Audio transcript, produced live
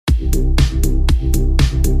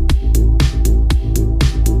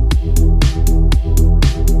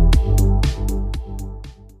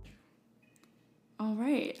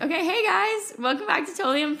back to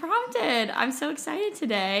Totally Unprompted. I'm so excited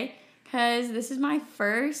today because this is my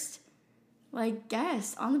first,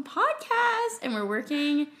 guest on the podcast, and we're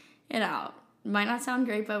working it out. Might not sound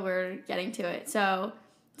great, but we're getting to it. So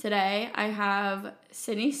today I have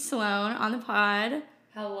Sydney Sloan on the pod.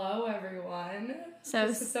 Hello, everyone.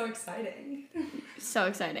 This is so exciting. So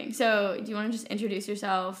exciting. So do you want to just introduce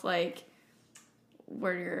yourself,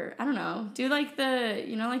 where you're, I don't know, do the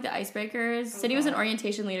icebreakers. Sydney was an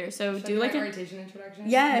orientation leader, so Should do I do an orientation introduction?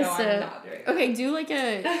 Yes. No, I'm not doing that.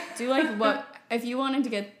 Okay, what, if you wanted to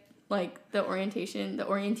get, the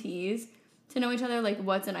orientees to know each other,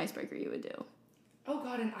 what's an icebreaker you would do? Oh,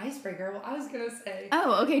 God, an icebreaker? Well, I was going to say...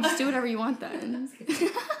 Oh, okay, just do whatever you want then.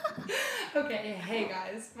 Okay, hey,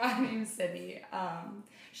 guys. My name's Sydney.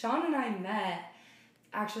 Sean and I met,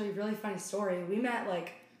 actually, really funny story. We met,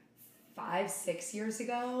 5-6 years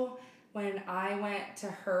ago when I went to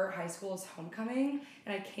her high school's homecoming,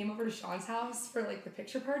 and I came over to Sean's house for, the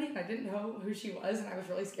picture party, and I didn't know who she was, and I was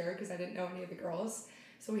really scared because I didn't know any of the girls.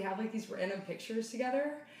 So we have, these random pictures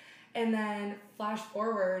together, and then flash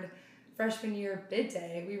forward... freshman year bid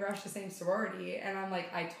day, we rushed the same sorority, and I'm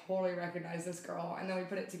I totally recognize this girl, and then we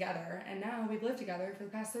put it together, and now we've lived together for the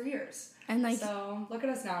past 3 years. And so look at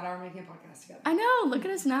us now we're making a podcast together. I know, look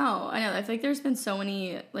at us now. I know, I feel like there's been so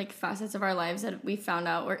many facets of our lives that we found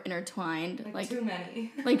out were intertwined. Too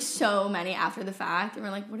many. So many after the fact, and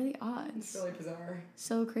we're what are the odds? It's really bizarre.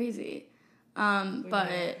 So crazy.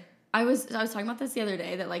 But I was talking about this the other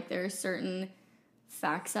day, that there are certain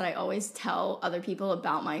facts that I always tell other people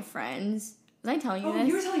about my friends. Was I telling you this?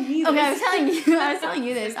 You were telling me this. Okay, I was telling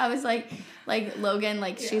you this. I was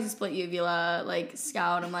Logan, she's a split uvula,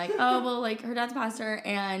 Scout. I'm her dad's a pastor,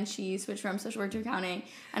 and she switched from social work to accounting.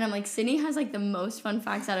 And I'm Sydney has, the most fun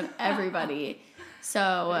facts out of everybody. So,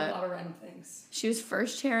 a lot of random things. She was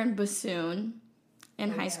first chair in bassoon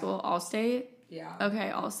in high school, All-State. Yeah.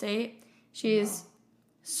 Okay, All-State. She's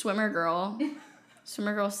swimmer girl.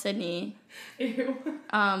 Swimmer girl Sydney. Ew.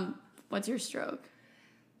 What's your stroke?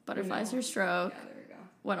 Butterfly's your stroke. Yeah, there we go.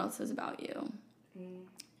 What else is about you?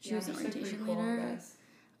 She was an orientation cool, leader.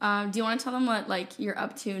 Do you want to tell them what you're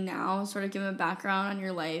up to now? Sort of give them a background on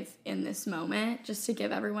your life in this moment, just to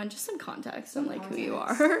give everyone just some context on who you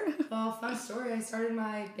are. Well, fun story. I started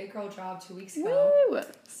my big girl job 2 weeks ago. Woo!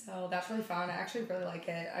 So that's really fun. I actually really like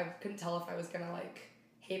it. I couldn't tell if I was gonna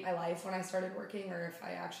hate my life when I started working, or if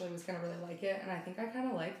I actually was gonna really like it. And I think I kind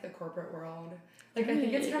of like the corporate world. I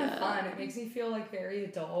think it's kind of fun. It makes me feel very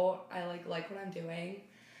adult. I like what I'm doing.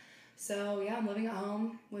 So yeah, I'm living at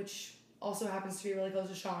home, which also happens to be really close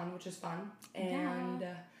to Sean, which is fun. And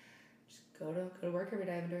just go to work every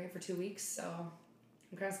day. I've been doing it for 2 weeks, so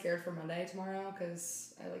I'm kind of scared for Monday tomorrow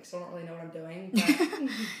because I still don't really know what I'm doing. But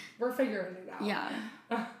we're figuring it out.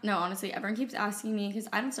 Yeah. No, honestly, everyone keeps asking me because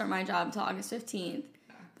I don't start my job until August 15th.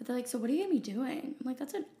 But they're so what are you going to be doing? I'm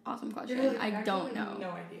that's an awesome question. I don't know. No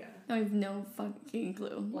idea. I have no fucking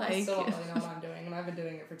clue. Well, I still don't really know what I'm doing, and I've been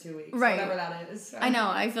doing it for 2 weeks. Right. Whatever that is. I know.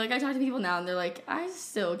 I feel I talk to people now, and they're I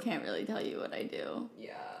still can't really tell you what I do.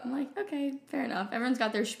 Yeah. I'm okay, fair enough. Everyone's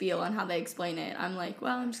got their spiel on how they explain it. I'm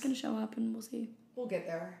well, I'm just going to show up, and we'll see. We'll get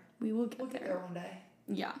there. We will get there. We'll get there one day.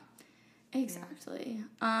 Yeah. Exactly.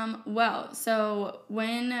 Well, so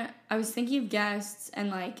when I was thinking of guests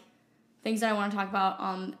and, things that I want to talk about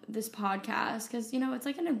on this podcast, because,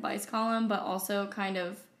 it's an advice column, but also kind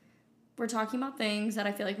of we're talking about things that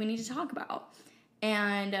I feel we need to talk about.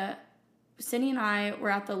 And Sydney and I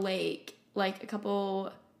were at the lake, a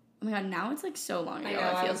couple, oh my God, now it's so long ago, I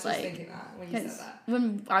know, it feels I was just thinking that when you said that.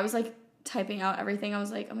 When I was typing out everything, I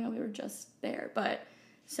was oh my God, we were just there. But,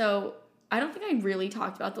 so I don't think I really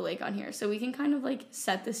talked about the lake on here, so we can kind of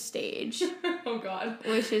set the stage. Oh God.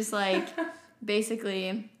 Which is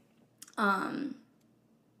basically...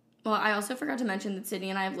 well, I also forgot to mention that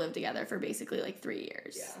Sydney and I have lived together for basically 3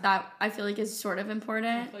 years. Yeah. That I feel is sort of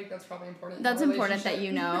important. I feel that's probably important. That's important that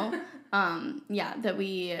you know. That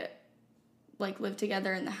we live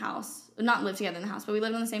together in the house. Not live together in the house, but we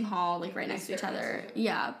lived in the same hall, right next to each other.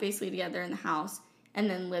 Yeah, basically together in the house, and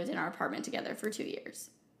then lived in our apartment together for 2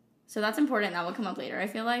 years. So that's important. That will come up later, I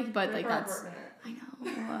feel but that's apartment. I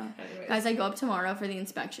know. Guys, I go up tomorrow for the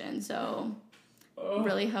inspection, so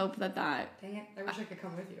really hope that Dang it, I wish I could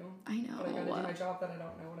come with you. I know. But I gotta do my job that I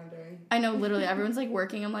don't know what I'm doing. I know, literally, everyone's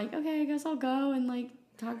working. I'm okay, I guess I'll go and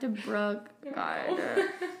talk to Brooke. God.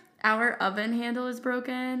 Our oven handle is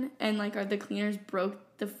broken, and the cleaners broke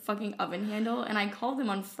the fucking oven handle, and I called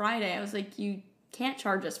them on Friday. I was you can't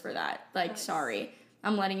charge us for that. Sorry.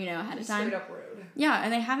 I'm letting you know ahead of time. Straight up rude. Yeah,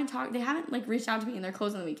 and they haven't reached out to me, and they're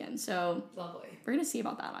closed on the weekend, so lovely. We're gonna see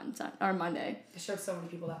about that on Monday. I showed so many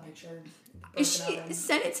people that picture. She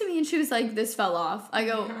sent it to me and she was like, this fell off. I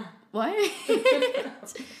go, what?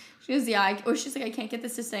 She goes, yeah. Or she's like, I can't get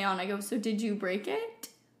this to stay on. I go, so did you break it?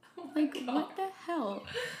 Like, God. What the hell?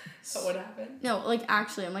 So what happened? No, like,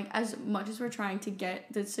 actually, I'm like, as much as we're trying to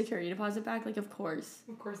get the security deposit back, like, of course.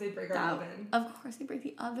 Of course they break our oven. Of course they break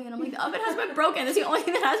the oven. I'm like, the oven has been broken. That's the only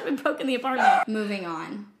thing that has been broken in the apartment. Moving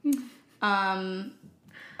on.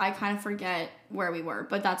 I kind of forget where we were,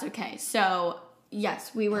 but that's okay. So,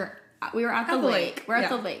 yes, we were at the lake. We're at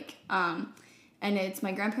the lake. And it's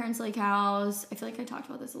my grandparents' lake house. I feel like I talked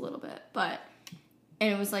about this a little bit,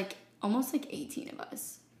 and it was like almost like 18 of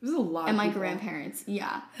us. It was a lot. And my grandparents,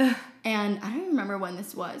 yeah. And I don't even remember when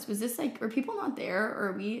this was. Was this like, were people not there,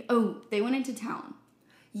 or they went into town?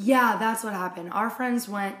 Yeah, that's what happened. Our friends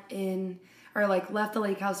went in, or like left the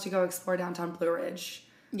lake house to go explore downtown Blue Ridge.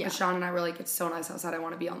 Yeah. But Sean and I were like, it's so nice outside, I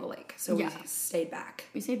want to be on the lake. So we stayed back.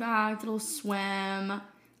 We stayed back, did a little swim,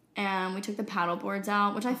 and we took the paddle boards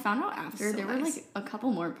out, which I found out after. So there were like a couple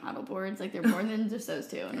more paddle boards. Like, there were more than just those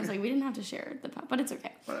two. And I was like, we didn't have to share but it's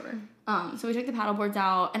okay. Whatever. So we took the paddle boards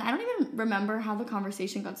out, and I don't even remember how the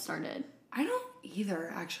conversation got started. I don't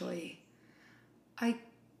either, actually.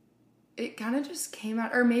 It kind of just came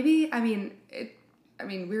out, or maybe, we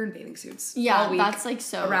were in bathing suits. Yeah, all week, that's like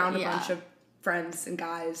so. Around a bunch of friends and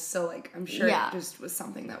guys, so like I'm sure it just was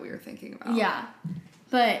something that we were thinking about. Yeah,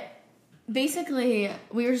 but basically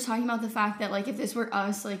we were just talking about the fact that like if this were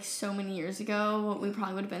us like so many years ago, we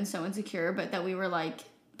probably would have been so insecure, but that we were like,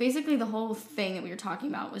 basically the whole thing that we were talking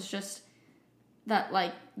about was just that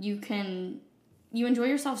like you enjoy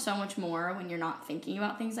yourself so much more when you're not thinking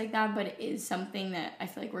about things like that, but it is something that I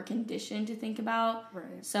feel like we're conditioned to think about.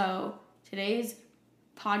 Right. So today's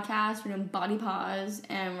podcast, we're doing body pause,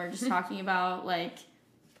 and we're just talking about like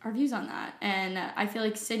our views on that. And I feel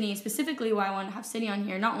like Sydney, specifically why I wanted to have Sydney on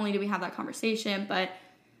here, not only do we have that conversation, but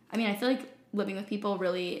I mean, I feel like living with people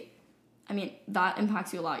really, I mean, that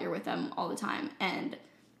impacts you a lot. You're with them all the time. And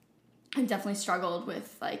I've definitely struggled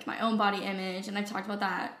with like my own body image, and I've talked about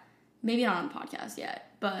that, maybe not on the podcast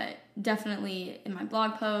yet, but definitely in my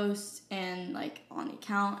blog posts and like on the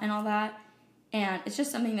account and all that. And it's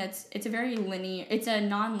just something it's a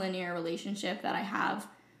non-linear relationship that I have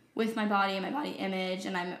with my body and my body image.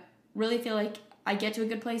 And I really feel like I get to a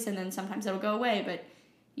good place and then sometimes it'll go away. But,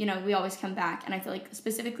 you know, we always come back. And I feel like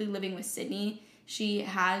specifically living with Sydney, she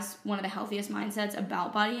has one of the healthiest mindsets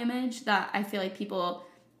about body image that I feel like people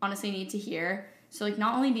honestly need to hear. So, like,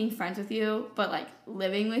 not only being friends with you, but, like,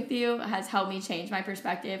 living with you has helped me change my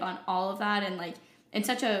perspective on all of that. And, like, in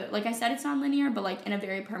such a, like I said, it's non-linear, but like in a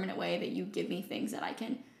very permanent way that you give me things that I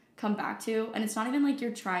can come back to. And it's not even like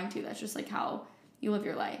you're trying to. That's just like how you live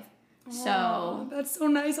your life. Aww, so that's so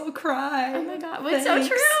nice. I'll cry. Oh my God. But it's so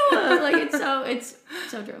true. Like it's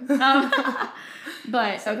so true.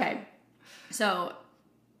 But okay. So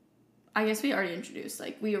I guess we already introduced,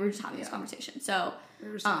 like we were just having this conversation. So we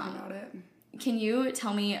were just talking about it. Can you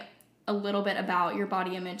tell me a little bit about your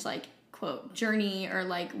body image, like, quote, journey, or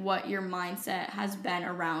like what your mindset has been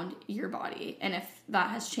around your body, and if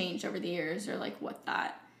that has changed over the years, or like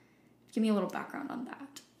give me a little background on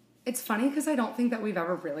that. It's funny because I don't think that we've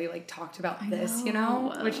ever really like talked about this, you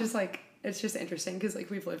know, which is like, it's just interesting because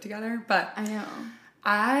like we've lived together. But I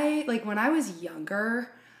know when I was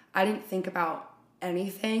younger, I didn't think about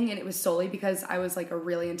anything, and it was solely because I was like a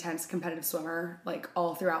really intense competitive swimmer, like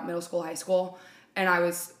all throughout middle school, high school. And I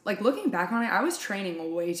was, like, looking back on it, I was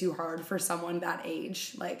training way too hard for someone that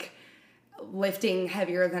age. Like, lifting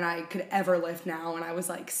heavier than I could ever lift now when I was,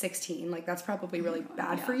 like, 16. Like, that's probably really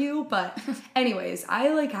bad for you. But anyways, I,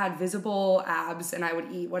 like, had visible abs, and I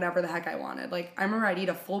would eat whatever the heck I wanted. Like, I remember I'd eat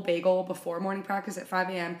a full bagel before morning practice at 5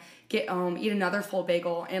 a.m., get home, eat another full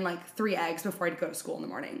bagel, and, like, 3 eggs before I'd go to school in the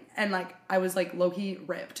morning. And, like, I was, like, low-key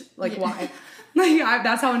ripped. Like, why? Like,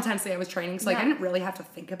 that's how intensely I was training. So, like, I didn't really have to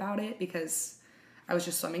think about it because I was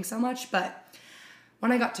just swimming so much. But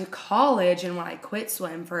when I got to college and when I quit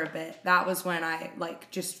swim for a bit, that was when I like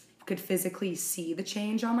just could physically see the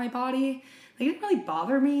change on my body. Like, it didn't really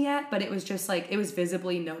bother me yet, but it was just like, it was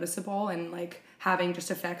visibly noticeable and like having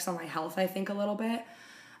just effects on my health, I think, a little bit.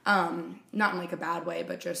 Not in like a bad way,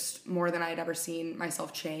 but just more than I had ever seen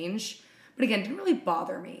myself change. But again, it didn't really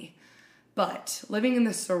bother me. But living in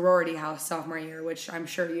the sorority house sophomore year, which I'm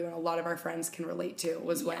sure you and a lot of our friends can relate to,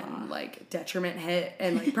 was when, like, detriment hit.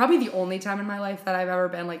 And, like, probably the only time in my life that I've ever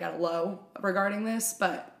been, like, at a low regarding this.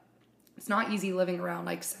 But it's not easy living around,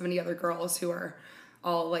 like, 70 other girls who are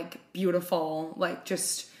all, like, beautiful, like,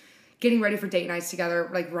 just getting ready for date nights together,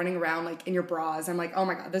 like, running around, like, in your bras. I'm like, oh,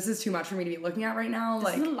 my God, this is too much for me to be looking at right now. This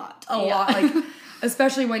like, is a lot. A lot. Like,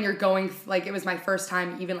 especially when you're going, like, it was my first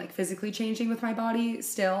time even, like, physically changing with my body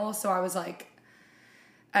still. So I was like,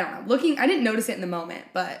 I don't know, I didn't notice it in the moment,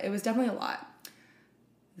 but it was definitely a lot.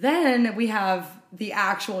 Then we have the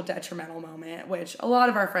actual detrimental moment, which a lot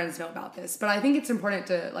of our friends know about this, but I think it's important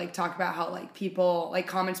to, like, talk about how, like, people, like,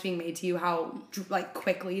 comments being made to you, how, like,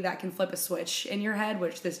 quickly that can flip a switch in your head,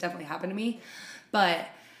 which this definitely happened to me. But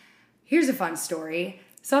here's a fun story.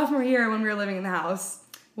 Sophomore year, when we were living in the house,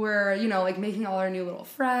 we're, you know, like, making all our new little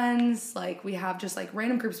friends. Like, we have just, like,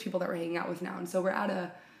 random groups of people that we're hanging out with now. And so we're at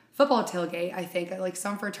a football tailgate, I think, at, like,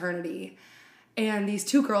 some fraternity. And these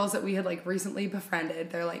two girls that we had, like, recently befriended,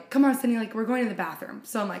 they're like, come on, Sydney, like, we're going to the bathroom.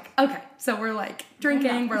 So I'm like, okay. So we're, like,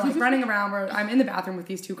 drinking. We're, like, running around. I'm in the bathroom with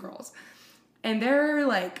these two girls. And they're,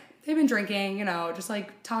 like, they've been drinking, you know, just,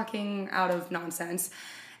 like, talking out of nonsense.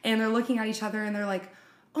 And they're looking at each other, and they're like,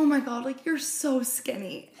 oh, my God, like, you're so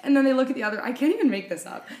skinny. And then they look at the other. I can't even make this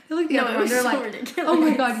up. They look at the other one. They're so like, ridiculous. Oh,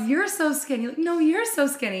 my God, you're so skinny. Like, no, you're so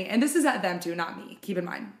skinny. And this is at them, too, not me. Keep in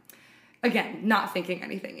mind. Again, not thinking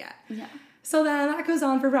anything yet. Yeah. So then that goes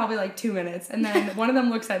on for probably like 2 minutes. And then one of them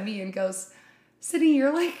looks at me and goes, Sydney,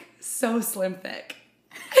 you're like so slim thick.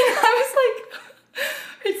 And I was like,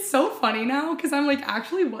 it's so funny now because I'm like,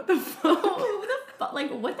 actually, what the fuck? Who the fuck? Like,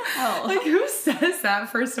 what the hell? Like, who says that,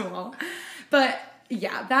 first of all? But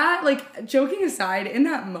yeah, that, like, joking aside, in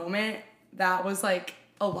that moment, that was like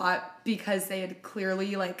a lot because they had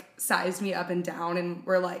clearly like sized me up and down and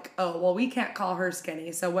were like, oh, well, we can't call her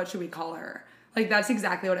skinny. So what should we call her? Like, that's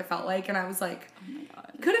exactly what it felt like. And I was like, oh my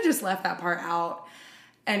God. Could have just left that part out.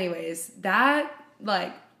 Anyways, that,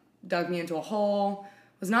 like, dug me into a hole.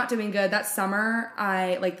 Was not doing good. That summer,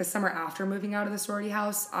 the summer after moving out of the sorority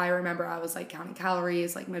house, I remember I was, like, counting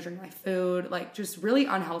calories, like, measuring my food, like, just really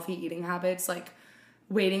unhealthy eating habits, like,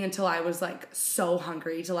 waiting until I was, like, so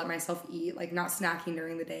hungry to let myself eat, like, not snacking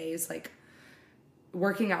during the days, like,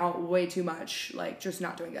 working out way too much, like, just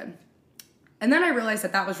not doing good. And then I realized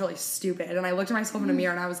that was really stupid. And I looked at myself in a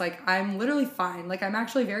mirror and I was like, I'm literally fine. Like, I'm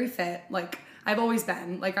actually very fit. Like, I've always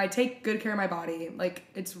been. Like, I take good care of my body. Like,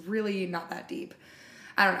 it's really not that deep.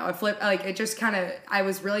 I don't know. It just kind of, I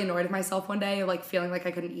was really annoyed with myself one day, like, feeling like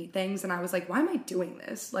I couldn't eat things. And I was like, why am I doing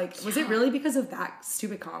this? Like, was it really because of that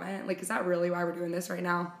stupid comment? Like, is that really why we're doing this right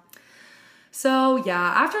now? So, yeah,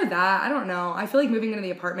 after that, I don't know. I feel like moving into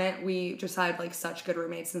the apartment, we just had, like, such good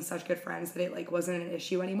roommates and such good friends that it, like, wasn't an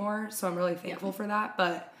issue anymore. So I'm really thankful for that.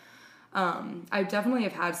 But I definitely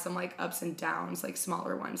have had some, like, ups and downs, like,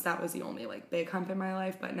 smaller ones. That was the only, like, big hump in my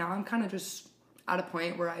life. But now I'm kind of just at a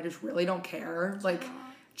point where I just really don't care. Like,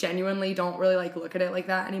 genuinely don't really, like, look at it like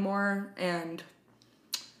that anymore. And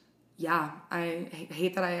yeah, I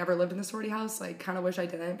hate that I ever lived in the sorority house. Like, kind of wish I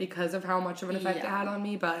didn't because of how much of an effect it had on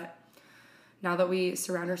me. But now that we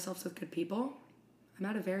surround ourselves with good people, I'm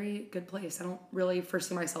at a very good place. I don't really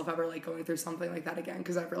foresee myself ever, like, going through something like that again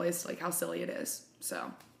because I've realized, like, how silly it is.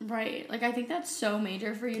 So. Right. Like, I think that's so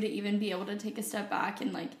major for you to even be able to take a step back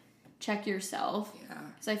and, like, check yourself. Yeah.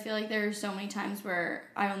 Because I feel like there are so many times where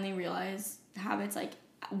I only realize habits, like,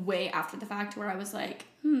 way after the fact where I was like,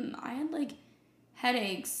 I had, like,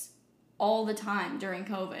 headaches all the time during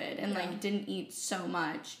COVID and, like, didn't eat so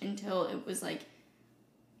much until it was, like,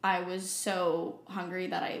 I was so hungry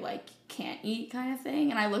that I, like, can't eat kind of thing.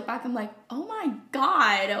 And I look back, I'm like, oh my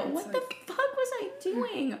God, what the fuck was I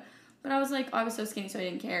doing? But I was like, I was so skinny, so I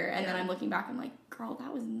didn't care. And then I'm looking back, I'm like, girl,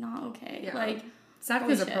 that was not okay. Yeah. Like, sad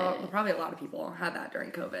because probably a lot of people had that during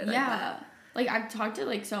COVID. Yeah. Like, I've talked to,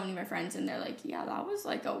 like, so many of my friends, and they're like, yeah, that was,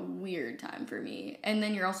 like, a weird time for me. And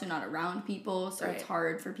then you're also not around people, so it's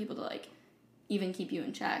hard for people to, like, even keep you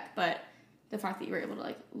in check. But the fact that you were able to,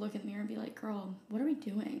 like, look in the mirror and be like, girl, what are we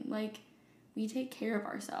doing? Like, we take care of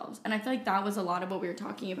ourselves. And I feel like that was a lot of what we were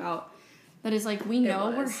talking about. That is, like, we know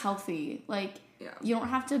we're healthy. Like, you don't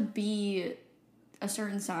have to be a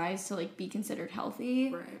certain size to, like, be considered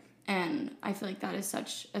healthy. Right. And I feel like that is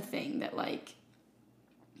such a thing that, like,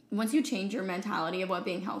 once you change your mentality of what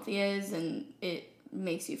being healthy is, and it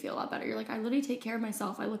makes you feel a lot better. You're like, I literally take care of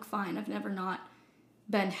myself. I look fine. I've never not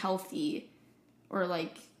been healthy or,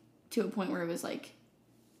 like, to a point where it was, like,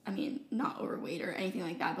 I mean, not overweight or anything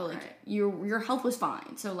like that, but, like, your health was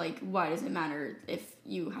fine. So, like, why does it matter if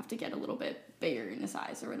you have to get a little bit bigger in the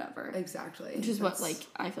size or whatever? Exactly. Which is what, like,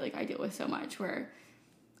 I feel like I deal with so much where,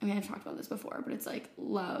 I mean, I've talked about this before, but it's, like,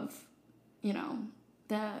 love, you know,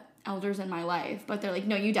 the elders in my life, but they're like,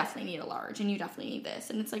 no, you definitely need a large and you definitely need this.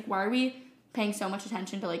 And it's like, why are we paying so much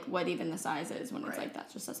attention to, like, what even the size is when it's like,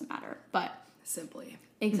 that just doesn't matter. But simply.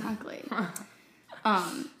 Exactly.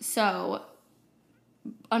 So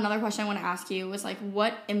another question I want to ask you was, like,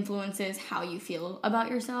 what influences how you feel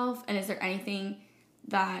about yourself? And is there anything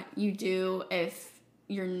that you do if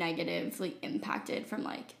you're negatively impacted from,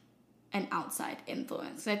 like, an outside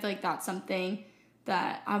influence. I feel like that's something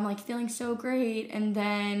that I'm, like, feeling so great, and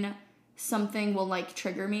then something will, like,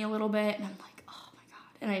 trigger me a little bit, and I'm like, oh my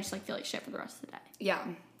god, and I just, like, feel like shit for the rest of the day. Yeah,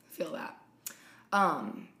 I feel that.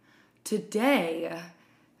 Today,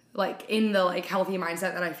 like, in the, like, healthy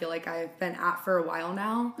mindset that I feel like I've been at for a while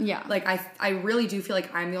now. Yeah. Like, I really do feel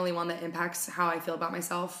like I'm the only one that impacts how I feel about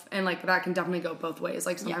myself. And, like, that can definitely go both ways.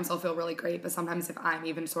 Like, sometimes I'll feel really great, but sometimes if I'm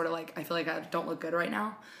even sort of, like, I feel like I don't look good right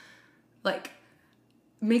now. Like,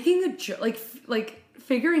 making a joke, like,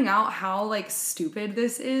 figuring out how, like, stupid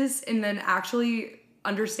this is and then actually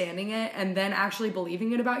understanding it and then actually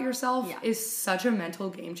believing it about yourself is such a mental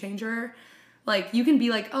game changer. Like, you can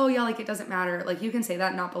be like, oh, yeah, like, it doesn't matter. Like, you can say that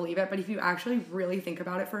and not believe it. But if you actually really think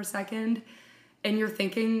about it for a second and you're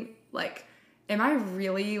thinking, like, am I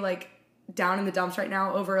really, like, down in the dumps right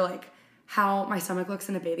now over, like, how my stomach looks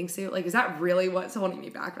in a bathing suit? Like, is that really what's holding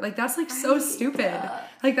me back? Like, that's, like, so stupid.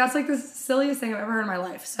 Like, that's, like, the silliest thing I've ever heard in my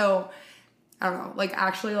life. So, I don't know. Like,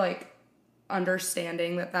 actually, like,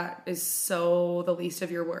 understanding that is so the least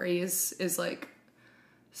of your worries is, like,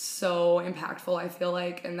 so impactful, I feel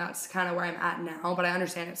like, and that's kind of where I'm at now. But I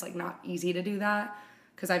understand it's, like, not easy to do that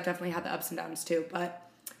because I've definitely had the ups and downs too. But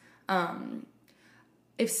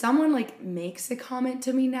if someone, like, makes a comment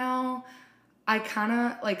to me now, I kind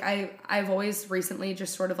of, like, I've always recently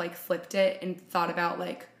just sort of, like, flipped it and thought about,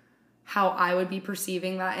 like, how I would be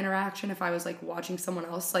perceiving that interaction if I was, like, watching someone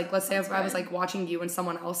else. Like, let's say if I was, like, watching you and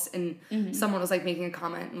someone else and someone was, like, making a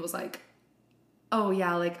comment and was like, oh,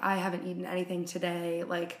 yeah, like, I haven't eaten anything today.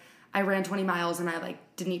 Like, I ran 20 miles and I, like,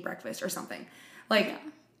 didn't eat breakfast or something. Like,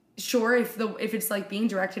 sure, if it's, like, being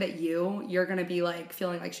directed at you, you're going to be, like,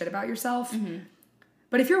 feeling like shit about yourself.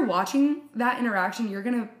 But if you're watching that interaction, you're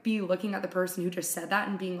going to be looking at the person who just said that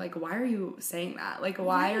and being like, why are you saying that? Like,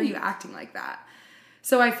 why are you acting like that?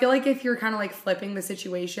 So I feel like if you're kind of, like, flipping the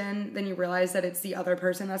situation, then you realize that it's the other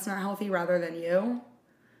person that's not healthy rather than you,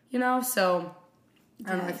 you know? So I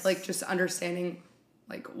don't know, I feel like just understanding,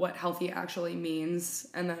 like, what healthy actually means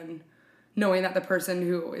and then knowing that the person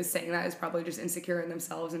who is saying that is probably just insecure in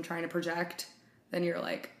themselves and trying to project, then you're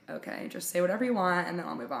like, okay, just say whatever you want and then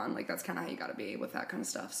I'll move on. Like, that's kind of how you gotta be with that kind of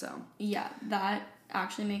stuff, so. Yeah, that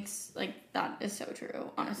actually makes, like, that is so true,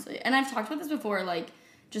 honestly. And I've talked about this before, like,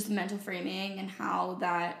 just mental framing and how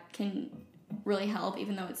that can really help,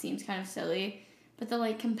 even though it seems kind of silly. But the,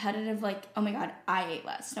 like, competitive, like, oh my god, I ate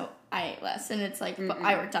less. No, I ate less. And it's like, but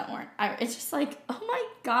I worked out more. It's just like, oh my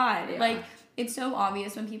god. Yeah. Like, it's so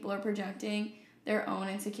obvious when people are projecting their own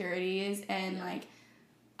insecurities and, like,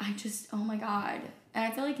 I just, oh my god. And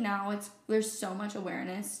I feel like now there's so much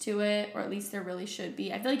awareness to it, or at least there really should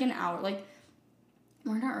be. I feel like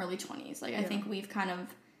we're in our early 20s. Like, I think we've kind of,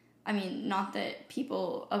 I mean, not that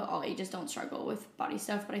people of all ages don't struggle with body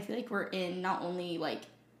stuff, but I feel like we're in not only, like,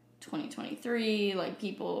 2023, like,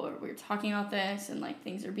 we're talking about this and, like,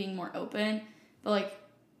 things are being more open, but, like,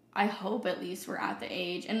 I hope at least we're at the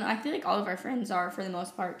age, and I feel like all of our friends are for the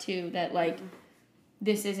most part too, that, like,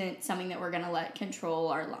 this isn't something that we're gonna let control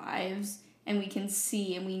our lives, and we can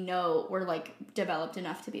see and we know we're, like, developed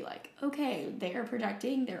enough to be like, okay, they are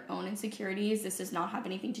projecting their own insecurities, this does not have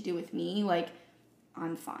anything to do with me, like,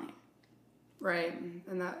 I'm fine. Right,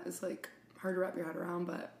 and that is, like, hard to wrap your head around,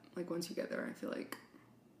 but, like, once you get there, I feel like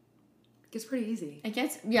it gets pretty easy. It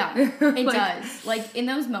gets, yeah, it does. Like, in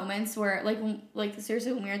those moments where, like,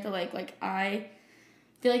 seriously, when we were at the lake, like, I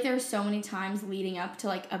feel like there were so many times leading up to,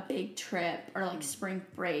 like, a big trip or, like, spring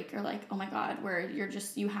break or, like, oh my god, where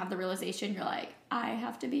you have the realization, you're like, I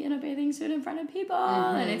have to be in a bathing suit in front of people,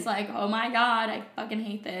 and it's like, oh my god, I fucking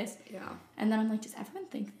hate this. Yeah. And then I'm like, does everyone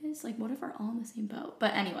think this? Like, what if we're all in the same boat?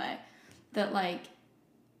 But anyway, that, like,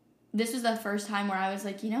 this was the first time where I was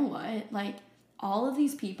like, you know what, like, all of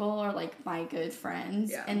these people are, like, my good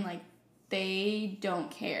friends, and, like, they don't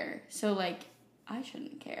care. So, like, I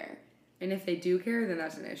shouldn't care. And if they do care, then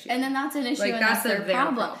that's an issue. And then that's an issue, like, and that's their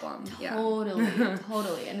problem. Yeah.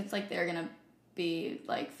 Totally. And it's like they're gonna be,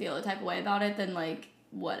 like, feel a type of way about it, then, like,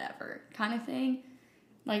 whatever kind of thing.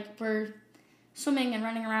 Like, we're swimming and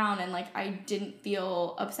running around, and, like, I didn't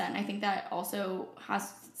feel upset. And I think that also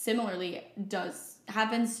similarly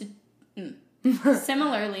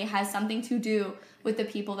has something to do with the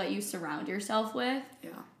people that you surround yourself with. Yeah.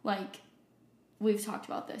 Like, we've talked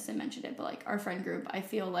about this and mentioned it, but, like, our friend group, I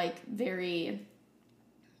feel, like, very,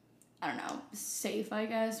 I don't know, safe, I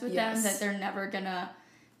guess, with them, that they're never gonna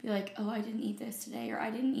be like, oh, I didn't eat this today, or I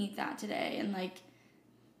didn't eat that today, and, like,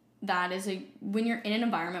 that is when you're in an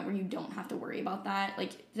environment where you don't have to worry about that,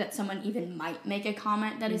 like, that someone even might make a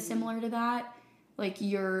comment that is similar to that, like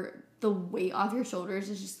the weight off your shoulders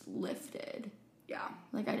is just lifted. Yeah.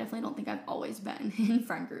 Like, I definitely don't think I've always been in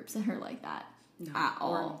friend groups that are like that at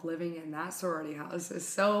all. Or living in that sorority house is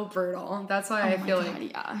so brutal. That's why I feel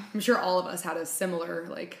like, yeah. I'm sure all of us had a similar,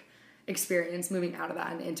 like, experience moving out of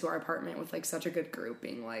that and into our apartment with, like, such a good group,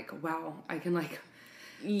 being like, wow, I can, like,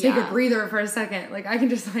 take a breather for a second. Like, I can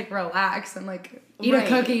just, like, relax and, like, eat a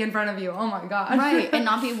cookie in front of you. Oh, my God. Right. And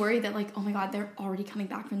not be worried that, like, oh, my God, they're already coming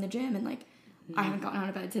back from the gym and, like, I haven't gotten out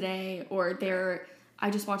of bed today. Or I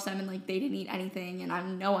just watched them and, like, they didn't eat anything and I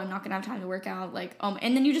know I'm not going to have time to work out. Like,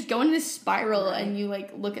 and then you just go into this spiral and you,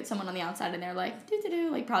 like, look at someone on the outside and they're, like,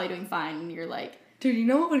 like, probably doing fine. And you're, like... Dude, you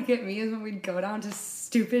know what would get me is when we'd go down to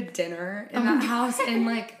stupid dinner in that house and,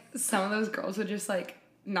 like, some of those girls would just, like,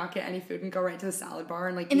 not get any food and go right to the salad bar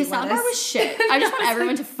and, like, and the salad bar was shit. I just want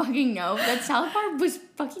everyone to fucking know that salad bar was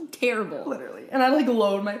fucking terrible. Literally. And I, like,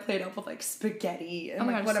 load my plate up with, like, spaghetti and,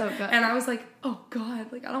 like, whatever. So good. And I was like, oh,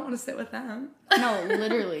 God, like, I don't want to sit with them. No,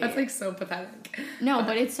 literally. That's, like, so pathetic. No,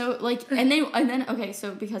 but it's so, like, and then, okay,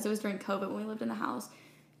 so because it was during COVID when we lived in the house,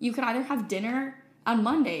 you could either have dinner on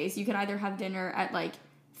Mondays, you could either have dinner at, like,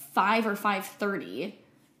 5 or 5:30.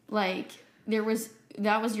 Like, that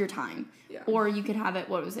was your time. Yeah. Or you could have it,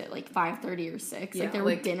 what was it, like 5:30 or 6? Yeah, like, there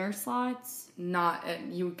were dinner slots.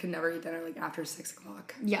 You could never eat dinner, like, after 6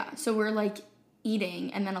 o'clock. Yeah, so we're, like,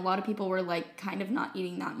 eating, and then a lot of people were, like, kind of not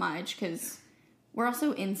eating that much, because we're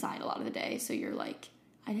also inside a lot of the day, so you're, like,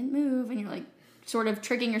 I didn't move, and you're, like, sort of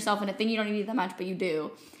tricking yourself into thinking you don't eat that much, but you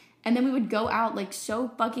do. And then we would go out, like, so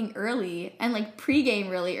fucking early, and, like, pregame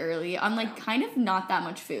really early on, like, kind of not that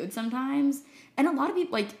much food sometimes. And a lot of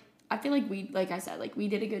people, like, I feel like like I said, like, we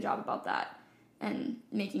did a good job about that and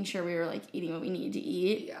making sure we were, like, eating what we needed to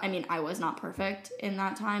eat. Yeah. I mean, I was not perfect in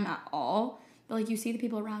that time at all. But, like, you see the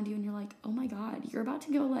people around you and you're like, oh, my God, you're about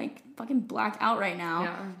to go, like, fucking black out right now.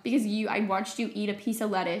 Yeah. Because I watched you eat a piece of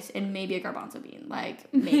lettuce and maybe a garbanzo bean.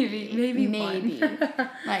 Like, maybe.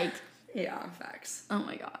 Like... Yeah, facts. Oh,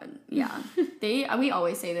 my God. Yeah. We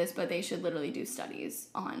always say this, but they should literally do studies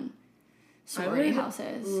on... sorority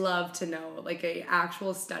houses. Love to know, like, a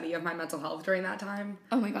actual study of my mental health during that time.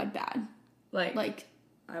 Oh my God, bad. Like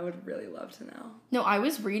I would really love to know. No, I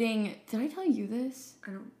was reading. Did I tell you this?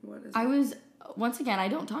 I was once again. I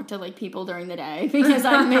don't talk to, like, people during the day because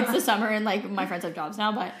it's the summer and, like, my friends have jobs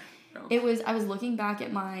now. But I was looking back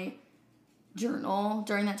at my journal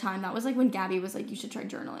during that time. That was, like, when Gabby was like, "You should try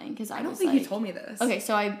journaling," because I don't think you told me this. Okay,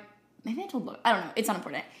 so maybe I told Logan. I don't know. It's not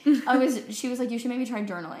important. She was like, you should maybe try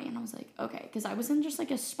journaling. And I was like, okay. Because I was in just,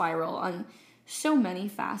 like, a spiral on so many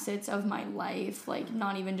facets of my life. Like,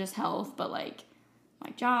 not even just health, but, like, my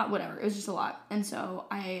job, whatever. It was just a lot. And so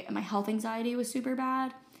my health anxiety was super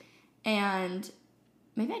bad. And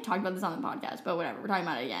maybe I talked about this on the podcast, but whatever. We're talking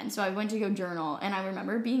about it again. So I went to go journal. And I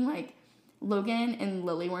remember being like, Logan and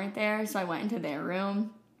Lily weren't there. So I went into their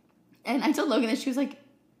room. And I told Logan that. She was like,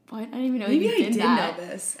 what? I didn't even know you did that. Know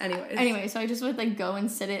this. Anyway, so I just would, like, go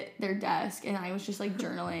and sit at their desk, and I was just, like,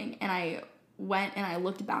 journaling, and I went and I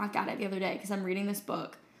looked back at it the other day, because I'm reading this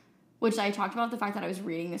book, which I talked about the fact that I was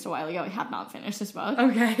reading this a while ago. I have not finished this book.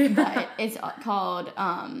 Okay. But it's called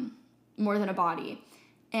More Than a Body,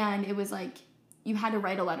 and it was, like, you had to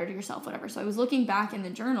write a letter to yourself, whatever. So I was looking back in the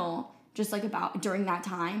journal, just, like, about during that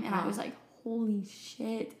time, and I was like, holy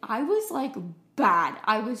shit. I was, like, bad.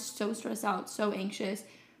 I was so stressed out, so anxious.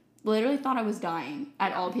 Literally thought I was dying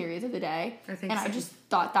at all periods of the day. I just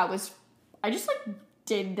thought I just, like,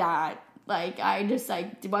 did that. Like, I just,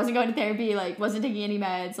 like, wasn't going to therapy, like, wasn't taking any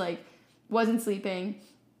meds, like, wasn't sleeping.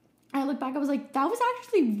 I look back, I was like, that was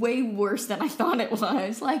actually way worse than I thought it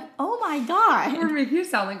was. Like, oh my God. We're making it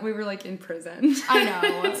sound like we were, like, in prison. I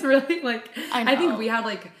know. It's really, like, I think we had,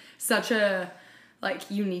 like, such a,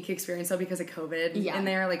 like, unique experience, though, because of COVID. Yeah. In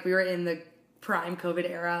there, like, we were in the prime COVID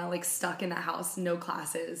era, like, stuck in that house, no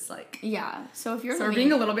classes, like... Yeah, so if you're we're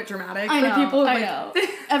being a little bit dramatic I know, for people. I like, know.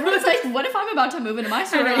 Everyone's like, what if I'm about to move into my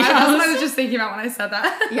sorority house? That's what I was just thinking about when I said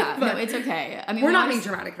that. Yeah, no, it's okay. I mean, we're not being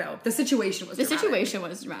dramatic, though. The situation was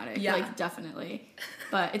dramatic. Yeah. Like, definitely.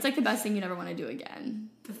 But it's, like, the best thing you never want to do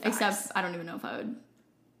again. Except, I don't even know if I would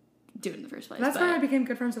do it in the first place. That's where I became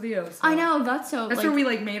good friends with you. So. I know, that's like, where we,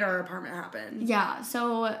 like, made our apartment happen. Yeah,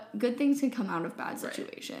 so good things can come out of bad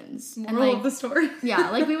situations. Right. And, Moral like, of the story. Yeah,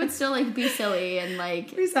 like, we would still, like, be silly and,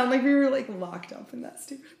 like... We sound like we were, like, locked up in that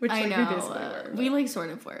stupid... Which, I like, know. We basically were. We, like, sort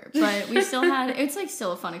of were. But we still had... It's, like,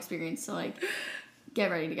 still a fun experience to, like, get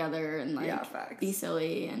ready together and, like, be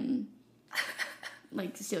silly and,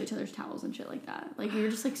 like, steal each other's towels and shit like that. Like, we were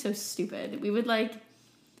just, like, so stupid. We would, like...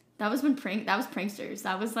 That was pranksters.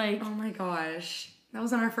 That was, like... Oh, my gosh. That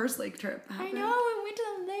was on our first lake trip. I know. We went to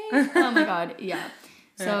the lake. Oh, my God. Yeah.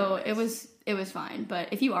 So, it was it was fine.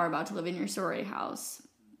 But if you are about to live in your sorority house,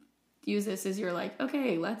 use this as your, like,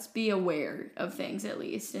 okay, let's be aware of things at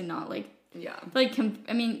least, and not, like, yeah. Like,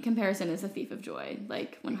 comparison is a thief of joy,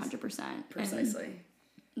 like, 100%. Precisely.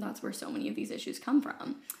 And that's where so many of these issues come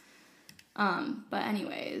from. But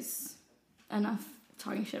anyways, enough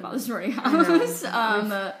talking shit about the sorority house.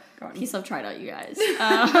 Peace, love, tried out, you guys.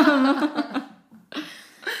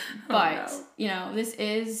 But, you know, this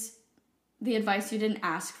is the advice you didn't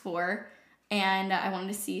ask for, and I wanted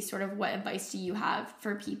to see sort of what advice do you have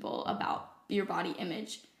for people about your body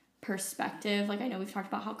image perspective. Like, I know we've talked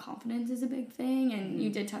about how confidence is a big thing, and you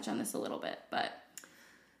did touch on this a little bit, but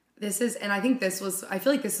and I think I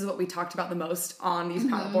feel like this is what we talked about the most on these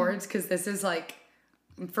paddle boards, because this is, like,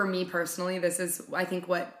 for me personally, this is, I think,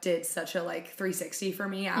 what did such a, like, 360 for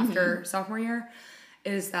me after sophomore year,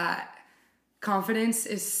 is that confidence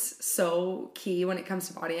is so key when it comes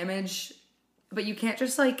to body image, but you can't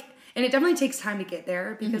just, like, and it definitely takes time to get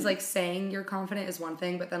there, because like, saying you're confident is one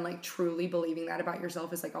thing, but then, like, truly believing that about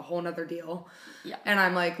yourself is, like, a whole nother deal. Yeah. And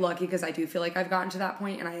I'm, like, lucky because I do feel like I've gotten to that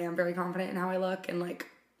point, and I am very confident in how I look, and, like,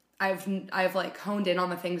 I've like honed in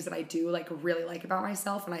on the things that I do, like, really like about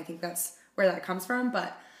myself, and I think that's where that comes from.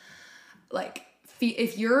 But, like,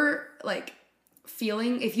 if you're, like,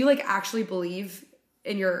 if you, like, actually believe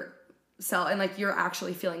in yourself, and, like, you're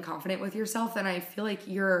actually feeling confident with yourself, then I feel like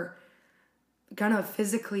you're gonna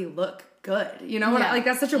physically look good, you know? Yeah. Like,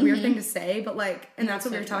 that's such a weird thing to say, but, like, and that's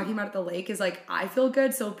what we were talking about at the lake, is, like, I feel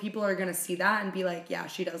good, so people are gonna see that and be like, yeah,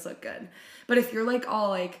 she does look good. But if you're, like, all,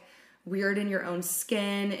 like, weird in your own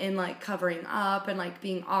skin, and, like, covering up, and, like,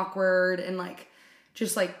 being awkward, and, like,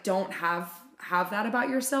 just, like, don't have that about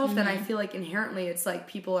yourself, then I feel like inherently it's, like,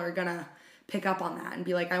 people are gonna pick up on that and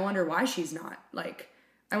be like, I wonder why she's not, like,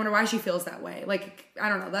 I wonder why she feels that way. Like, I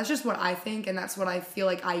don't know. That's just what I think, and that's what I feel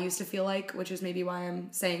like I used to feel like, which is maybe why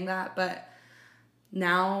I'm saying that. But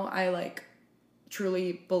now I, like,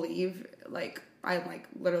 truly believe, like, I'm, like,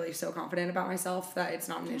 literally so confident about myself that it's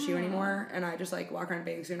not an issue anymore. And I just, like, walk around in a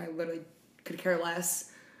bathing suit, and I literally could care less.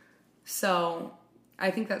 So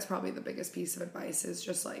I think that's probably the biggest piece of advice, is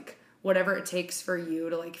just, like, whatever it takes for you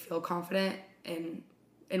to, like, feel confident in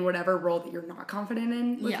whatever role that you're not confident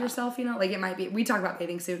in with yourself, you know? Like, it might be, we talk about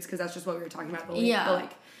bathing suits because that's just what we were talking about the week, but,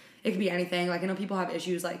 like, it could be anything. Like, I know people have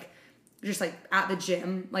issues, like, just, like, at the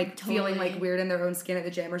gym, like, feeling, like, weird in their own skin at the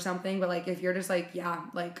gym or something, but, like, if you're just, like, yeah,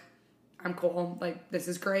 like, I'm cool, like, this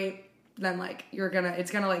is great, then, like,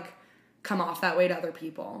 it's gonna, like, come off that way to other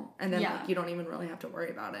people, and then, like, you don't even really have to worry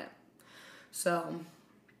about it. So,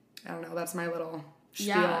 I don't know, that's my little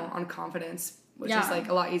spiel on confidence, which is, like,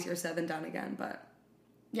 a lot easier said than done again, but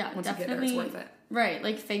once you get there, it's worth it. Right,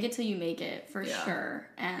 like, fake it till you make it, for sure.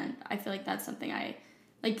 And I feel like that's something I,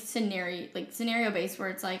 like, scenario based, where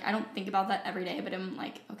it's like, I don't think about that every day, but I'm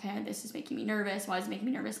like, okay, this is making me nervous. Why is it making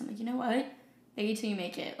me nervous? I'm like, you know what? Fake it till you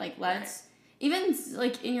make it. Like, let's, even,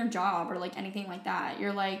 like, in your job or, like, anything like that,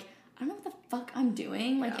 you're like, I don't know what the fuck I'm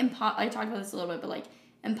doing. Like, I talked about this a little bit, but, like,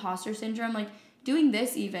 imposter syndrome, like, doing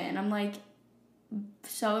this even, I'm like,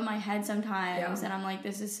 so in my head sometimes, and I'm like,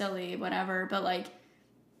 this is silly, whatever, but, like,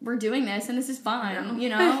 we're doing this, and this is fun, you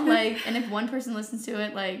know? Like, and if one person listens to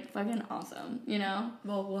it, like, fucking awesome, you know?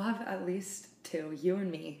 Well, we'll have at least 2, you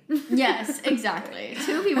and me. Yes, exactly.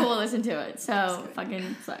 2 people will listen to it, so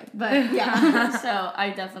fucking suck. But, yeah, so I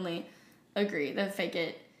definitely agree. The fake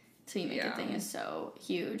it till you make it thing is so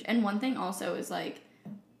huge. And one thing also is, like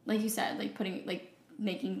you said, like,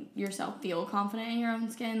 making yourself feel confident in your own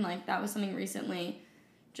skin. Like, that was something recently,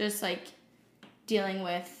 just, like, dealing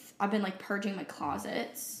with. I've been, like, purging my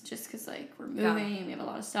closets just because, like, we're moving and we have a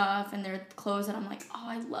lot of stuff, and there are clothes that I'm like, oh,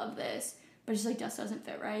 I love this, but it's just, like, just doesn't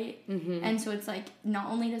fit right. And so it's, like,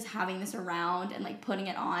 not only does having this around and, like, putting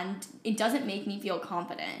it on, it doesn't make me feel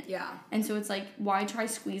confident. And so it's, like, why try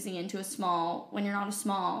squeezing into a small when you're not a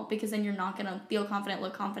small, because then you're not gonna feel confident,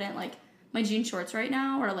 look confident. Like, my jean shorts right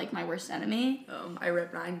now are, like, my worst enemy. I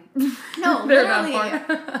rip mine. No, literally.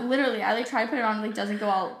 Literally, I, like, try to put it on, like, doesn't go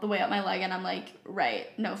all the way up my leg, and I'm like,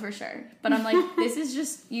 right, no, for sure. But I'm like, this is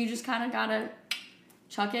just, you just kind of gotta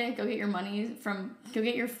chuck it, go get your $4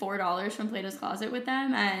 from Plato's Closet with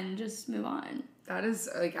them, and just move on. That is,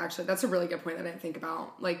 like, actually, that's a really good point that I didn't think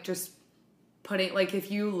about. Like, just putting, like, if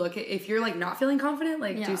you're, like, not feeling confident,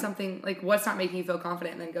 like, do something, like, what's not making you feel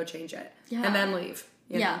confident, and then go change it. And then leave.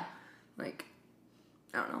 You know? Like,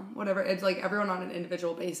 I don't know, whatever. It's, like, everyone on an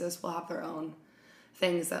individual basis will have their own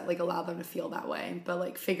things that, like, allow them to feel that way. But,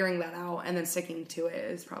 like, figuring that out and then sticking to it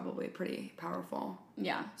is probably pretty powerful.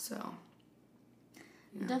 Yeah. So.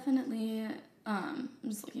 Yeah. Definitely, I'm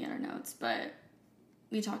just looking at our notes, but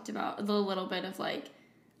we talked about a little bit of, like,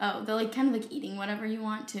 Oh, they're, like, kind of, like, eating whatever you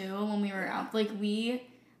want, too, when we were out. Like, we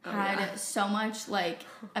had so much, like,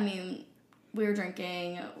 I mean, we were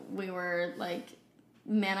drinking, we were, like,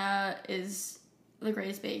 Manna is the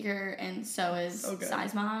greatest baker, and so is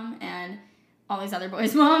Sai's mom, and all these other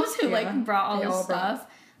boys' moms who, like, brought all this stuff.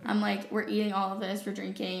 I'm like, we're eating all of this, we're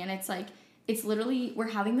drinking, and it's, like, it's literally, we're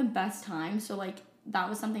having the best time, so, like, that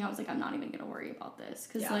was something I was like, I'm not even gonna worry about this,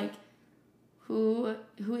 because, like, who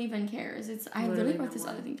even cares? I literally wrote this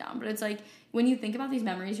other thing down, but it's like, when you think about these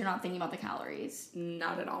memories, you're not thinking about the calories.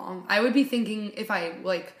 Not at all. I would be thinking, if I,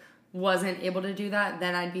 like, wasn't able to do that,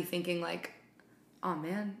 then I'd be thinking, like, oh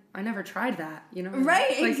man, I never tried that, you know?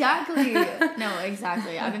 Right, like, exactly. No,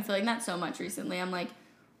 exactly. I've been feeling that so much recently. I'm like,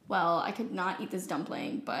 well, I could not eat this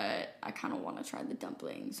dumpling, but I kind of want to try the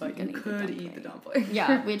dumpling, so I'm gonna eat the dumpling.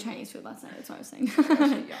 Yeah, we had Chinese food last night, that's what I was saying.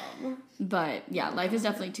 Yum. But, yeah, life is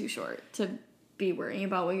definitely too short to be worrying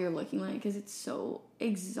about what you're looking like, because it's so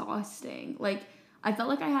exhausting. Like, I felt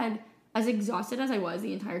like I had, as exhausted as I was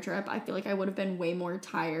the entire trip, I feel like I would have been way more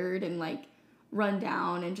tired and, like, run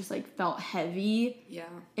down and just, like, felt heavy. Yeah.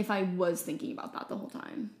 If I was thinking about that the whole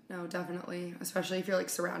time. No, definitely. Especially if you're, like,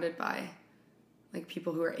 surrounded by, like,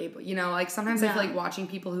 people who are able, you know, like, sometimes I feel like watching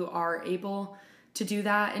people who are able to do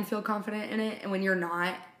that and feel confident in it, and when you're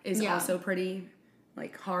not is also pretty,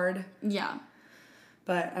 like, hard. Yeah.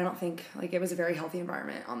 But I don't think, like, it was a very healthy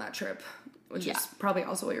environment on that trip, which is probably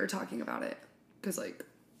also what you were talking about it. Because, like,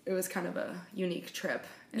 it was kind of a unique trip.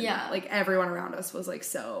 And, like, everyone around us was, like,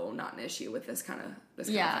 so not an issue with this kind of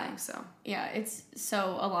thing, so. Yeah, it's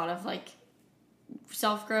so a lot of, like,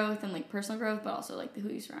 self-growth and, like, personal growth, but also, like, who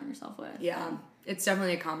you surround yourself with. Yeah, it's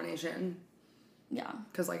definitely a combination. Yeah.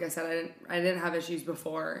 Because, like I said, I didn't have issues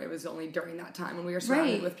before. It was only during that time when we were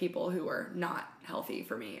surrounded with people who were not healthy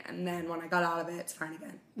for me. And then when I got out of it, it's fine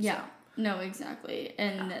again. Yeah. So. No, exactly.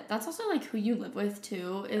 And that's also, like, who you live with,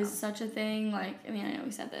 too, is such a thing. Like, I mean, I know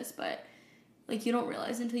we said this, but, like, you don't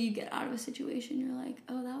realize until you get out of a situation, you're like,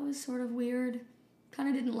 oh, that was sort of weird. Kind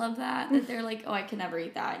of didn't love that. That they're like, oh, I can never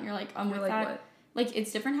eat that. And you're like, I'm with like, that. What? Like,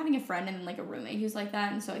 it's different having a friend and, like, a roommate who's like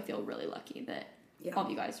that. And so I feel really lucky that all of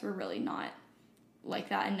you guys were really not like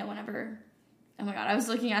that, and no one ever. Oh my god, I was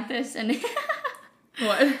looking at this and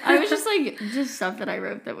what? I was just like, just stuff that I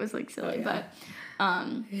wrote that was like silly, but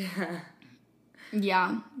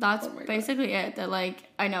yeah, that's basically it. That, like,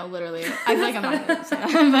 I know, literally, I feel like I'm not gonna say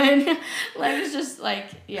that, but life is just like,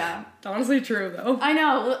 yeah, it's honestly true though. I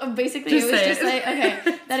know. Basically, it was just like,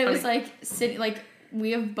 okay, that it was like sitting like.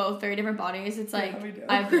 We have both very different bodies. It's like,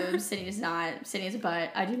 I have boobs, Sydney does not. Sydney has a butt,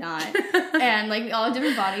 I do not. And, like, we all have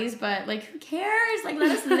different bodies, but, like, who cares? Like, let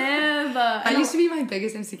us live. That used to be my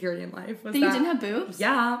biggest insecurity in life. Was that you didn't have boobs?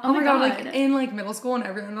 Yeah. Oh my god. Like, in, like, middle school and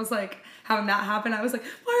everyone was, like, having that happen. I was like,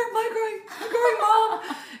 why am I growing? I'm growing,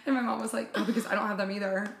 Mom. And my mom was like, oh, because I don't have them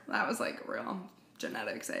either. That was, like, real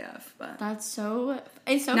genetics AF, but that's so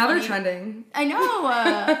it's so now funny. They're trending. I know.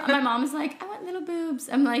 My mom is like, I want little boobs.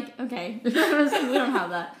 I'm like, okay. I was like, we don't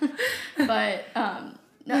have that. But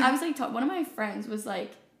no, I was like, one of my friends was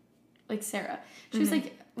like Sarah. She was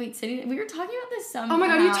like, wait, Sydney, we were talking about this somehow. Oh my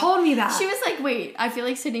god, you told me that. She was like, wait, I feel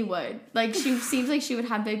like Sydney would. Like, she seems like she would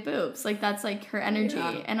have big boobs. Like, that's, like, her energy.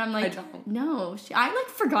 Yeah, and I'm like, no. I, like,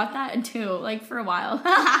 forgot that, too, like, for a while.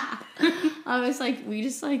 I was like, we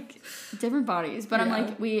just, like, different bodies. But I'm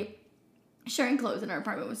like, sharing clothes in our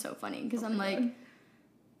apartment was so funny. Because I'm like,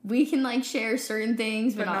 we can, like, share certain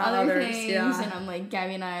things, but not other things. Yeah. And I'm like,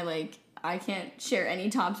 Gabby and I, like, I can't share any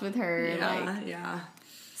tops with her. Yeah.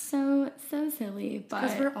 So silly, but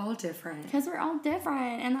because we're all different.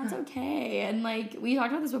 And that's okay. And, like, we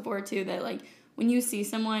talked about this before too, that, like, when you see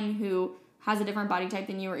someone who has a different body type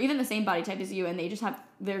than you, or even the same body type as you, and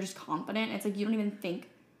they're just confident, it's like you don't even think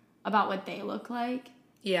about what they look like.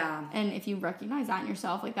 Yeah. And if you recognize that in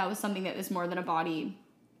yourself, like, that was something that this More Than a Body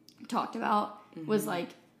talked about, was like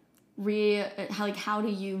how do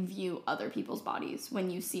you view other people's bodies when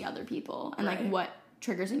you see other people, and like what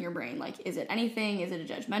triggers in your brain, like, is it anything, is it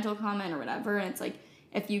a judgmental comment or whatever? And it's like,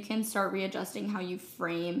 if you can start readjusting how you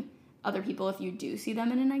frame other people, if you do see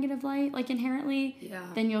them in a negative light, like, inherently,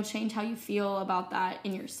 then you'll change how you feel about that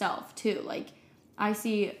in yourself too. Like, I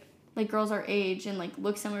see, like, girls our age and, like,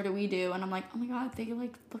 look similar to we do, and I'm like, oh my god, they,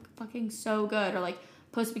 like, look fucking so good, or, like,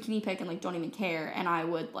 post a bikini pic and, like, don't even care, and I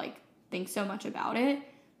would, like, think so much about it,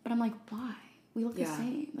 but I'm like, why? We look the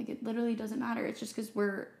same. Like, it literally doesn't matter. It's just because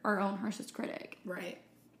we're our own harshest critic. Right.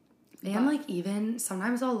 And, like, even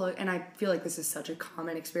sometimes I'll look, and I feel like this is such a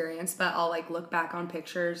common experience, but I'll, like, look back on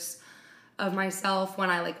pictures of myself when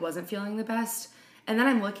I, like, wasn't feeling the best. And then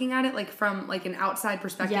I'm looking at it, like, from, like, an outside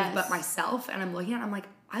perspective, but myself. And I'm looking at it, I'm like,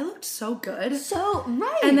 I looked so good. So,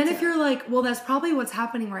 right. And then if you're like, well, that's probably what's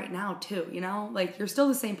happening right now too, you know? Like, you're still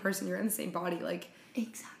the same person. You're in the same body. Like,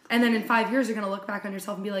 exactly. And then in 5 years, you're going to look back on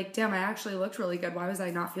yourself and be like, damn, I actually looked really good. Why was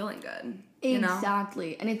I not feeling good? You know?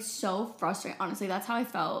 Exactly. And it's so frustrating. Honestly, that's how I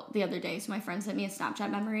felt the other day. So my friend sent me a Snapchat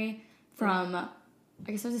memory from, I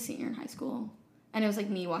guess I was a senior in high school. And it was like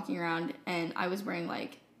me walking around and I was wearing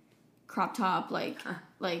like crop top, like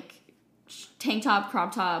tank top,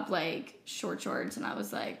 crop top, like short shorts. And I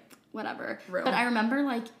was like, whatever. Real. But I remember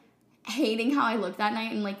like hating how I looked that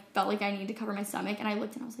night and like felt like I needed to cover my stomach. And I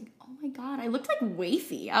looked and I was like, oh my God, I looked like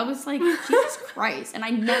wafy. I was like, Jesus Christ. And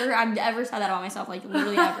I've never said that about myself, like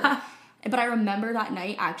literally ever. But I remember that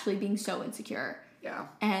night actually being so insecure. Yeah.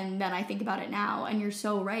 And then I think about it now and you're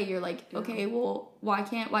so right. You're like, okay, well, why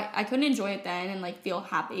I couldn't enjoy it then and like feel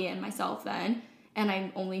happy in myself then. And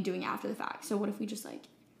I'm only doing it after the fact. So what if we just like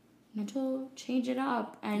mental change it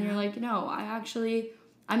up and you're like, no,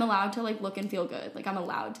 I'm allowed to like look and feel good. Like I'm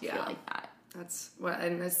allowed to feel like that.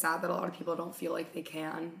 And it's sad that a lot of people don't feel like they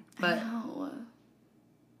can. But I know.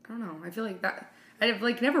 I don't know. I feel like that, I've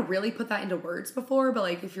like never really put that into words before, but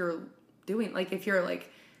like if you're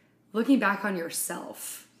looking back on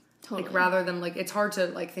yourself, totally. Like rather than like, it's hard to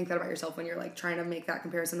like think that about yourself when you're like trying to make that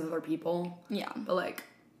comparison with other people. Yeah. But like,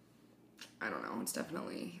 I don't know. It's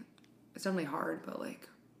definitely hard, but like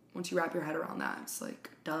once you wrap your head around that, it's like,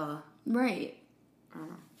 duh. Right. I don't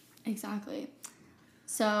know. Exactly.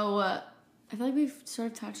 So, I feel like we've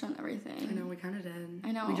sort of touched on everything. I know, we kind of did.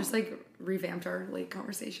 I know. We just, like, revamped our late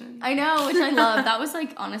conversation. I know, which I love. That was,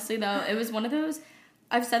 like, honestly, though, it was one of those...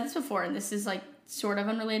 I've said this before, and this is, like, sort of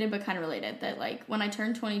unrelated, but kind of related, that, like, when I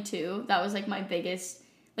turned 22, that was, like, my biggest...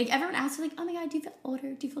 Like, everyone asked me, like, oh, my God, do you feel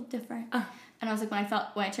older? Do you feel different? And I was like,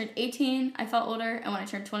 when I turned 18, I felt older, and when I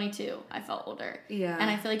turned 22, I felt older. Yeah. And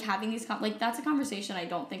I feel like having these... that's a conversation I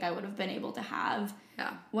don't think I would have been able to have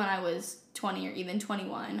when I was 20 or even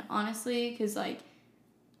 21, honestly, because, like...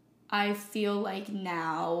 I feel like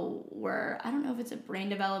now I don't know if it's a brain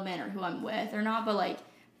development or who I'm with or not, but like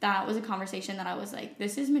that was a conversation that I was like,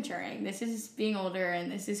 this is maturing, this is being older, and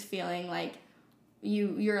this is feeling like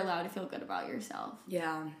you're allowed to feel good about yourself.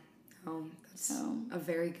 Yeah. Oh, that's a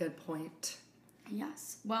very good point.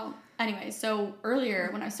 Yes. Well, anyway, so earlier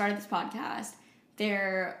when I started this podcast,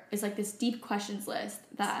 there is like this deep questions list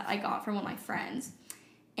that I got from one of my friends.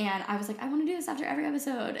 And I was like, I want to do this after every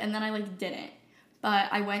episode. And then I like didn't. But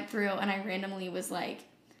I went through and I randomly was like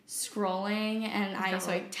scrolling and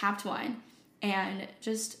so I tapped one. And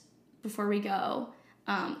just before we go,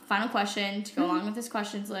 final question to go along with this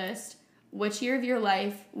questions list. Which year of your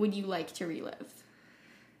life would you like to relive?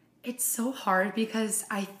 It's so hard because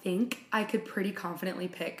I think I could pretty confidently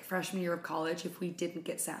pick freshman year of college if we didn't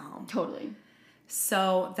get sent home. Totally.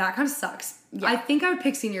 So that kind of sucks. Yeah. I think I would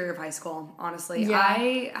pick senior year of high school, honestly. Yeah.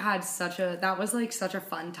 I had that was like such a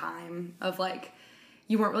fun time of like,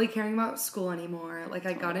 you weren't really caring about school anymore. Like,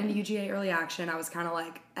 I got into UGA early action. I was kind of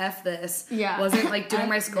like, F this. Yeah. Wasn't, like, doing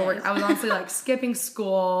my schoolwork. I was honestly, like, skipping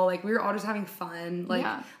school. Like, we were all just having fun. Like,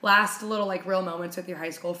 last little, like, real moments with your high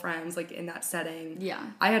school friends, like, in that setting. Yeah.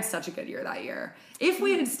 I had such a good year that year. If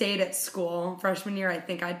we had stayed at school freshman year, I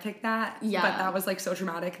think I'd pick that. Yeah. But that was, like, so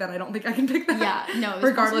traumatic that I don't think I can pick that. Yeah. No.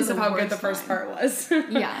 Regardless of how good the first part was.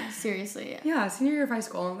 Yeah. Seriously. Yeah. Senior year of high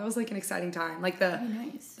school. That was, like, an exciting time. Like,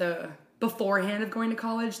 the beforehand of going to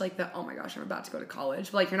college, like oh my gosh, I'm about to go to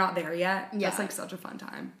college, but like you're not there yet. Yeah. That's like such a fun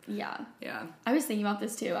time. Yeah. Yeah. I was thinking about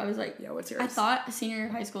this too. I was like, yeah, what's yours? I thought senior year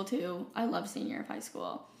of high school too. I love senior year of high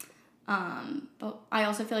school. But I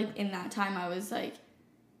also feel like in that time I was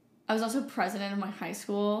also president of my high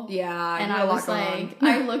school. Yeah. And I was like,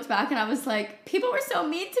 I looked back and I was like, people were so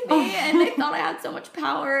mean to me and they thought I had so much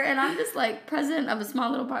power, and I'm just like president of a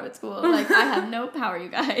small little private school. Like I have no power, you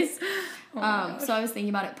guys. So I was thinking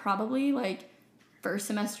about it probably like first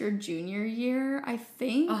semester junior year, I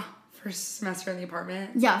think. First semester in the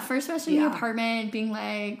apartment. Yeah, first semester in the apartment, being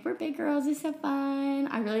like, we're big girls, it's so fun.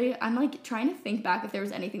 I'm like trying to think back if there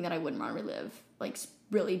was anything that I wouldn't want to relive, like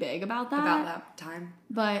really big about that. About that time.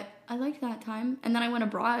 But I liked that time. And then I went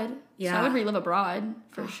abroad. Yeah. So I would relive abroad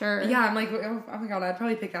for sure. Yeah, I'm like, oh my God, I'd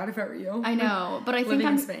probably pick that if I were you. I know. But I think living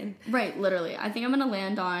in Spain. Right, literally. I think I'm going to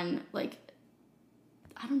land on like,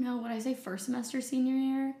 I don't know, would I say first semester senior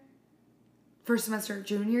year? First semester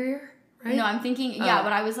junior year, right? No, I'm thinking, but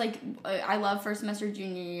I was like, I love first semester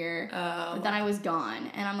junior year, but then I was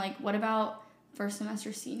gone. And I'm like, what about first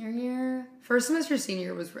semester senior year? First semester senior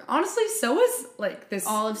year was, honestly, so was like this.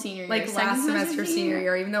 All of senior year. Like last semester senior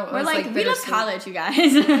year, even though it was like we love college, you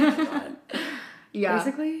guys. Yeah.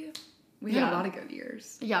 Basically, We had a lot of good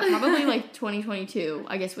years. Yeah, probably like 2022,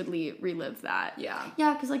 I guess, would relive that. Yeah.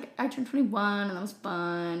 Yeah, because like I turned 21 and that was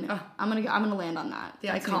fun. Oh. I'm gonna land on that. The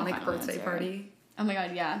iconic birthday party. Oh my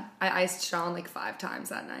god, yeah. I iced Sean like 5 times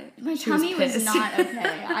that night. My tummy was not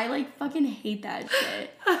okay. I like fucking hate that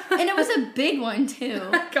shit. And it was a big one too.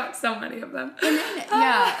 I got so many of them. And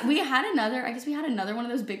then we had another one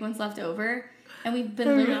of those big ones left over. And we've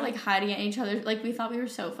been literally like hiding at each other. Like we thought we were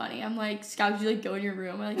so funny. I'm like, Scout, could you like go in your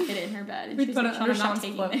room? I like hid it in her bed. And we she's put like, it under Sean,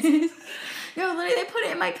 Sean's clothes. No, literally they put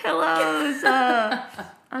it in my pillows. I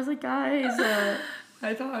was like, guys.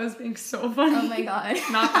 I thought I was being so funny. Oh my god.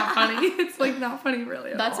 Not that funny. It's like not funny really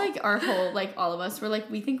at That's all. like our whole, like all of us, we're like,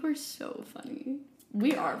 we think we're so funny.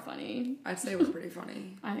 We are funny. I'd say we're pretty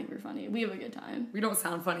funny. I think we're funny. We have a good time. We don't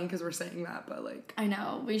sound funny because we're saying that, but like. I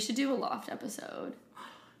know. We should do a Loft episode.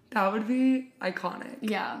 That would be iconic.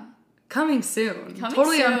 Yeah. Coming soon.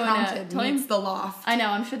 Totally soon, Unprompted meets The Loft. I know.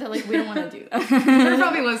 I'm sure that like we don't want to do that. They're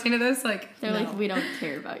probably listening to this like. They're like, we don't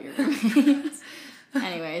care about your roommates.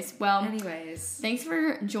 Anyways, thanks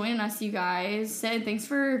for joining us, you guys. Sid, thanks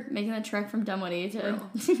for making the trek from Dunwoody to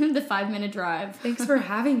the 5-minute drive. Thanks for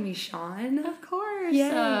having me, Sean. Of course.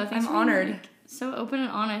 Yeah, I'm honored. Like, so open and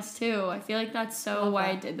honest too. I feel like that's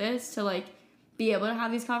why I did this, to like be able to have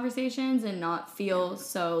these conversations and not feel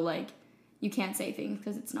so like you can't say things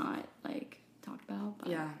because it's not like talked about. But,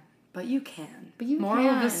 yeah, but you can. Moral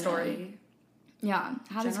of the story. Yeah,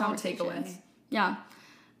 have these conversations. Takeaway. Yeah.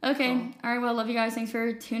 Okay. All right. Well, love you guys. Thanks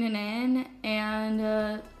for tuning in, and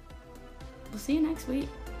we'll see you next week.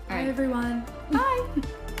 All right, everyone. Bye.